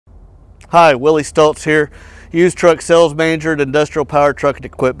Hi, Willie Stoltz here, used truck sales manager at Industrial Power Truck and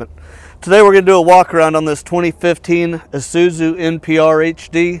Equipment. Today we're going to do a walk around on this 2015 Isuzu NPR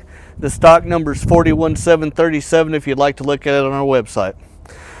HD. The stock number is 41737 if you'd like to look at it on our website.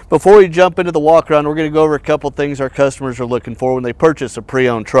 Before we jump into the walk around, we're going to go over a couple things our customers are looking for when they purchase a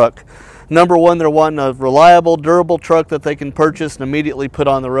pre-owned truck. Number one, they're wanting a reliable, durable truck that they can purchase and immediately put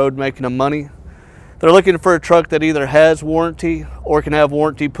on the road, making them money. They're looking for a truck that either has warranty or can have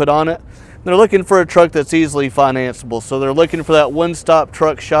warranty put on it. They're looking for a truck that's easily financeable, so they're looking for that one-stop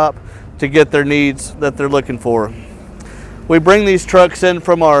truck shop to get their needs that they're looking for. We bring these trucks in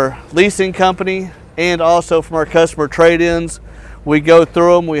from our leasing company and also from our customer trade-ins. We go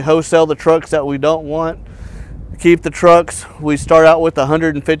through them, we wholesale the trucks that we don't want, keep the trucks. We start out with a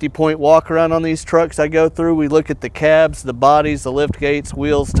 150-point walk around on these trucks I go through. We look at the cabs, the bodies, the lift gates,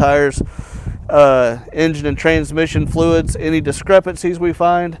 wheels, tires, engine and transmission fluids, any discrepancies we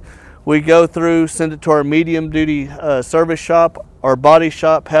find. We go through, send it to our medium duty service shop, our body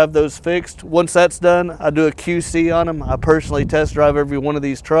shop, have those fixed. Once that's done, I do a QC on them. I personally test drive every one of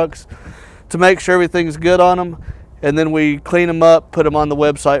these trucks to make sure everything's good on them, and then we clean them up, put them on the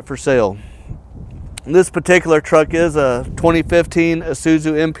website for sale. This particular truck is a 2015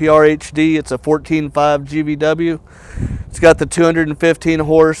 Isuzu NPR HD. It's a 14.5 GVW. It's got the 215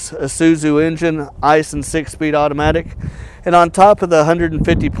 horse Isuzu engine, ICE and 6-speed automatic. And on top of the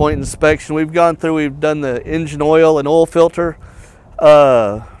 150 point inspection, we've done the engine oil and oil filter,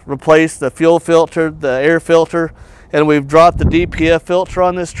 replaced the fuel filter, the air filter, and we've dropped the DPF filter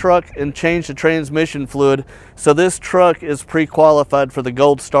on this truck and changed the transmission fluid. So this truck is pre-qualified for the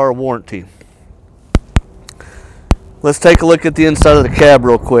Gold Star warranty. Let's take a look at the inside of the cab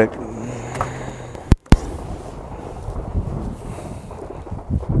real quick.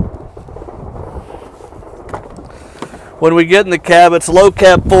 When we get in the cab, it's low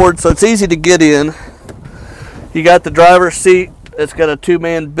cab forward, so it's easy to get in. You got the driver's seat. It's got a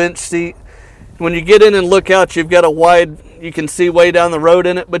 2-man bench seat. When you get in and look out, you've got a wide, you can see way down the road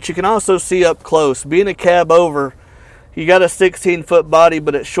in it, but you can also see up close. Being a cab over, you got a 16-foot body,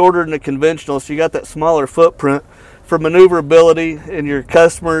 but it's shorter than a conventional, so you got that smaller footprint for maneuverability in your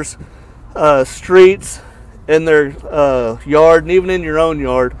customers' streets, in their yard, and even in your own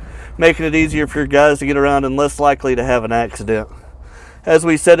yard, making it easier for your guys to get around and less likely to have an accident. As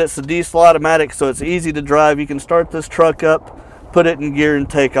we said, it's a diesel automatic, so it's easy to drive. You can start this truck up, put it in gear, and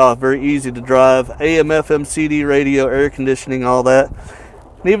take off. Very easy to drive. AM, FM, CD, radio, air conditioning, all that.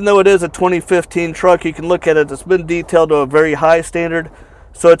 And even though it is a 2015 truck, you can look at it. It's been detailed to a very high standard.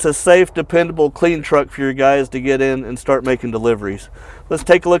 So it's a safe, dependable, clean truck for your guys to get in and start making deliveries. Let's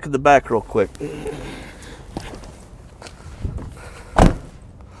take a look at the back real quick.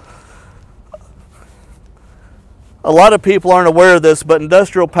 A lot of people aren't aware of this, but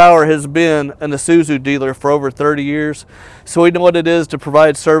Industrial Power has been an Isuzu dealer for over 30 years. So we know what it is to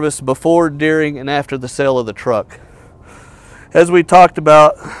provide service before, during, and after the sale of the truck. As we talked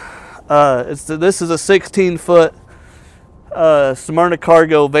about, this is a 16-foot Smyrna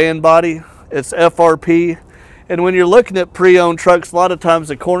Cargo van body. It's FRP, and when you're looking at pre-owned trucks, a lot of times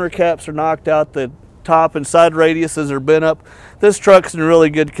the corner caps are knocked out, the top and side radiuses are bent up. This truck's in really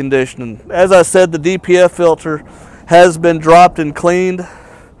good condition. As I said, the DPF filter has been dropped and cleaned.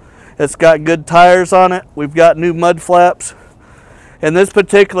 It's got good tires on it. We've got new mud flaps, and this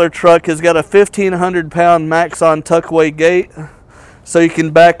particular truck has got a 1,500-pound max-on tuckaway gate, so you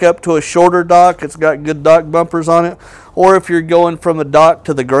can back up to a shorter dock. It's got good dock bumpers on it. Or if you're going from the dock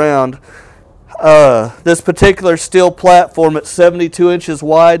to the ground, this particular steel platform, it's 72 inches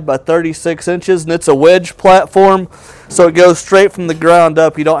wide by 36 inches, and it's a wedge platform, so it goes straight from the ground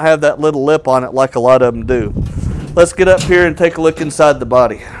up. You don't have that little lip on it like a lot of them do. Let's get up here and take a look inside the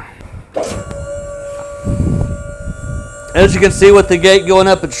body. As you can see with the gate going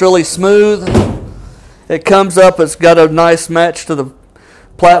up, it's really smooth. It comes up, it's got a nice match to the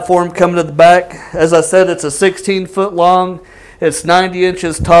platform coming to the back. As I said, it's a 16-foot long. It's 90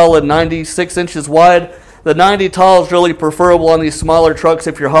 inches tall and 96 inches wide. The 90 tall is really preferable on these smaller trucks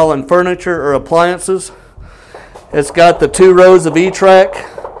if you're hauling furniture or appliances. It's got the 2 rows of E-track.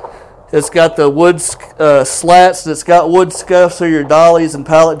 It's got the wood slats. It's got wood scuffs so your dollies and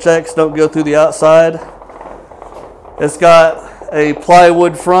pallet jacks don't go through the outside. It's got a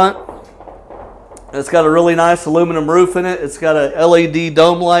plywood front. It's got a really nice aluminum roof in it. It's got a LED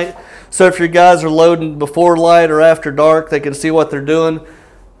dome light, so if your guys are loading before light or after dark, they can see what they're doing.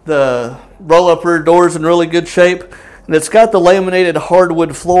 The roll-up rear door is in really good shape, and it's got the laminated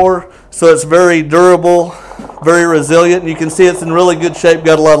hardwood floor, so it's very durable, very resilient, and you can see it's in really good shape,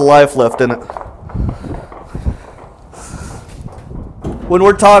 got a lot of life left in it. when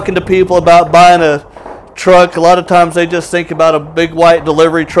we're talking to people about buying a truck, a lot of times they just think about a big white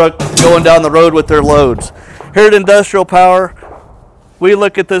delivery truck going down the road with their loads. Here at Industrial Power, we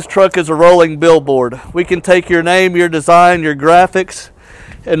look at this truck as a rolling billboard. We can take your name, your design, your graphics,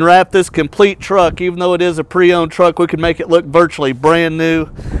 and wrap this complete truck. Even though it is a pre-owned truck, we can make it look virtually brand new,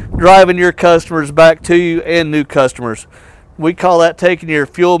 driving your customers back to you and new customers. We call that taking your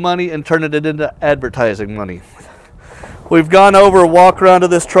fuel money and turning it into advertising money. We've gone over a walk around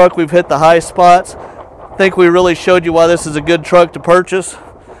of this truck. We've hit the high spots. I think we really showed you why this is a good truck to purchase.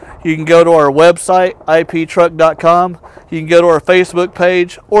 You can go to our website, iptruck.com. You can go to our Facebook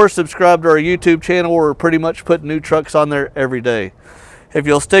page or subscribe to our YouTube channel where we're pretty much putting new trucks on there every day. If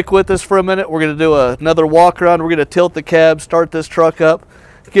you'll stick with us for a minute, we're going to do another walk around. We're going to tilt the cab, start this truck up,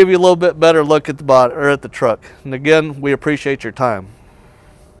 give you a little bit better look at the truck. And again, we appreciate your time.